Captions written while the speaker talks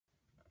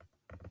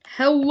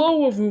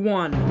Hello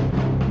everyone,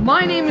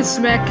 my name is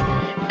Smek,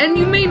 and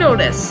you may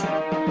notice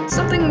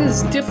something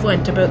is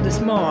different about this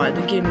mod,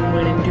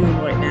 Gamingmarine and Doom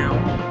right now.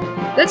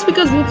 That's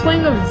because we're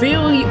playing a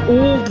very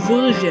old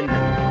version,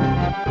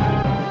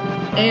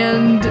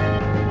 and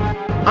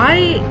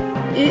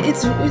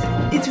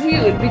it's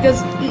weird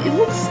because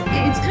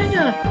it's kind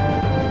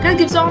of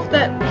gives off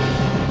that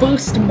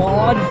first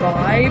mod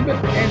vibe,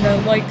 and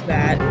I like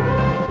that.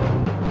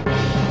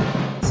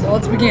 So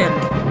let's begin.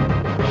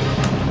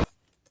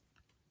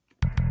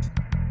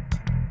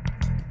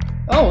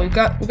 Oh, we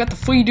got the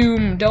Free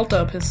Doom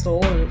Delta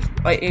pistol, or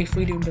a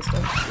Free Doom pistol.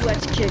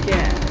 Let's kick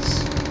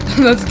ass.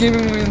 That's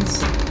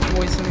Gamingmarine's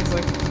voice when he's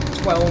like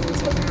 12 or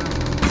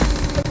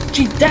something.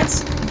 Gee,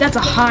 that's a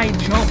high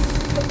jump.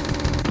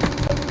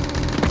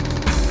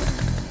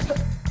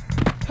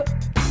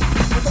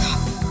 That's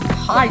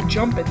high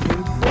jumping,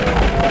 dude.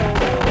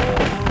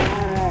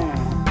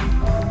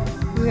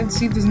 You can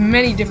see there's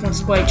many different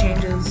sprite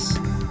changes.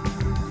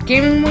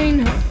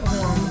 Gamingmarine,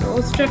 hold on,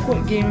 let's check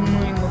what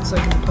Gamingmarine looks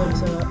like in the player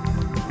setup.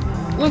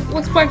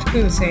 Looks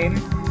practically the same.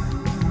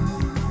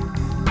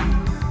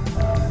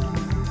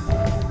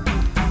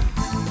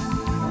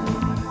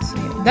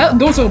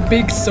 Those are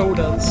big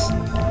sodas.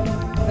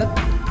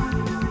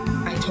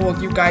 I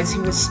told you guys he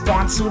was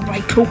sponsored by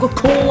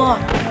Coca-Cola.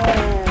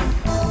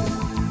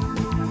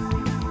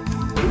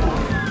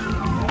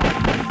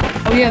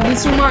 Oh yeah,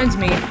 this reminds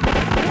me.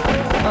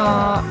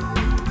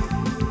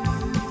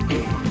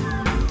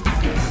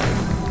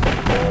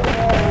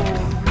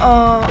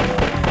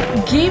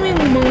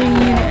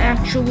 Gamingmarine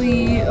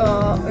actually,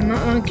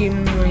 not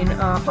Gamingmarine,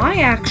 I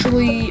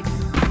actually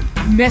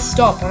messed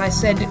up when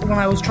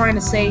I was trying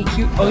to say,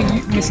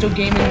 Mr.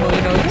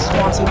 Gamingmarine, are you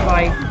sponsored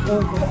by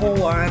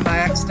Coca-Cola, and I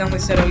accidentally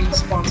said, are you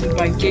sponsored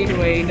by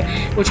Gatorade,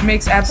 which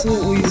makes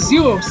absolutely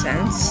zero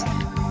sense.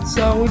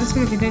 So we're just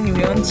gonna continue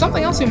here, and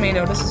something else you may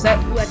notice is that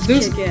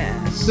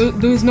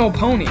there's no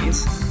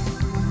ponies.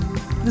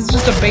 This is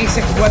just a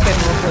basic weapon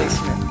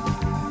replacement.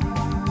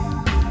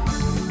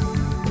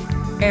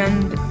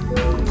 And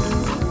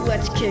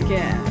let's kick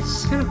ass.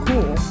 It's kind of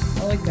cool.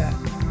 I like that.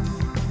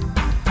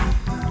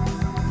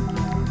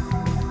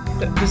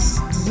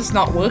 Does this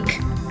not work?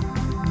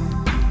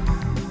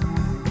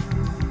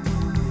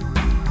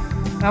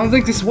 I don't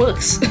think this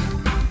works.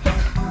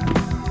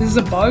 This is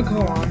a bug?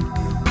 Hold on.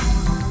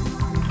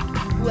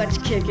 Let's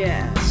kick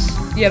ass.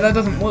 Yeah, that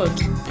doesn't work.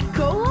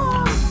 Go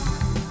long!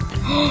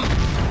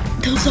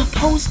 There's a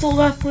postal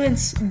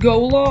reference! Go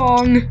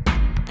long!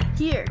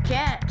 Here,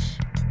 catch.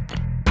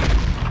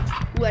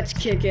 Let's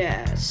kick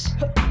ass.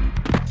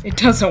 It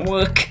doesn't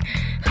work.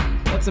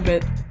 That's a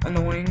bit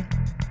annoying.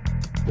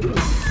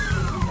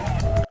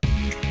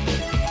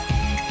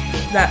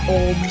 That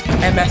old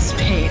MS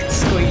Paint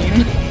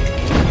screen.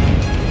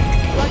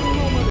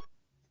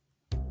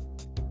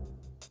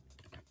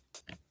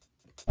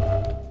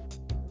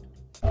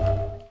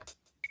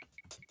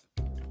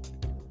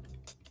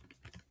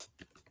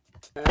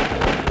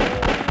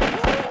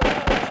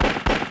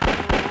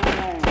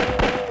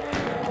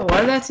 What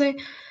did that say?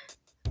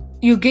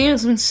 Your game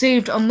has been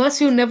saved.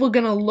 Unless you're never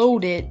gonna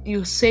load it,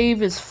 your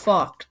save is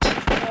fucked.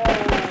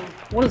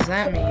 What does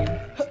that mean?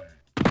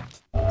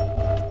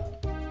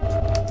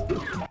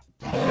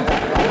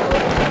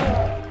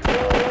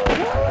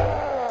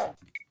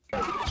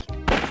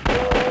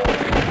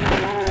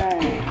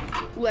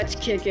 Let's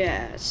kick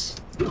ass.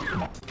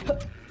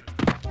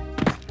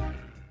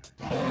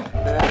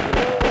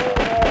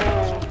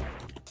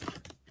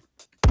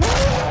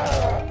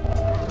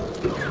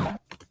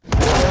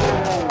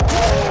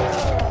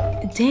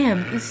 Damn,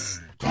 it's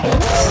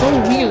so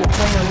weird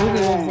playing a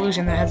really old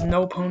version that has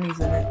no ponies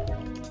in it.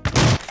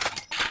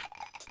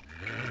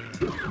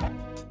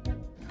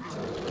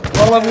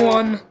 Well,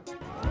 everyone,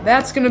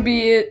 that's gonna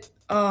be it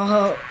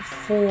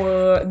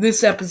for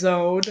this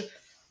episode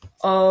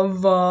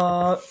of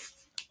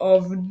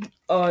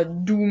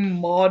Doom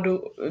mod,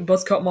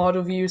 Buzzcut mod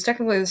reviews.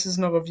 Technically, this is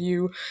not a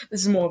review.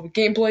 This is more of a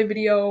gameplay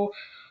video,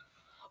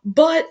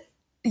 but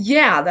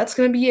yeah, that's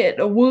gonna be it.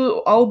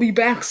 I'll be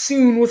back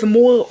soon with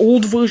more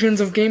old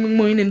versions of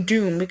Gamingmarine and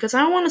Doom, because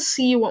I want to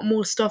see what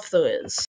more stuff there is.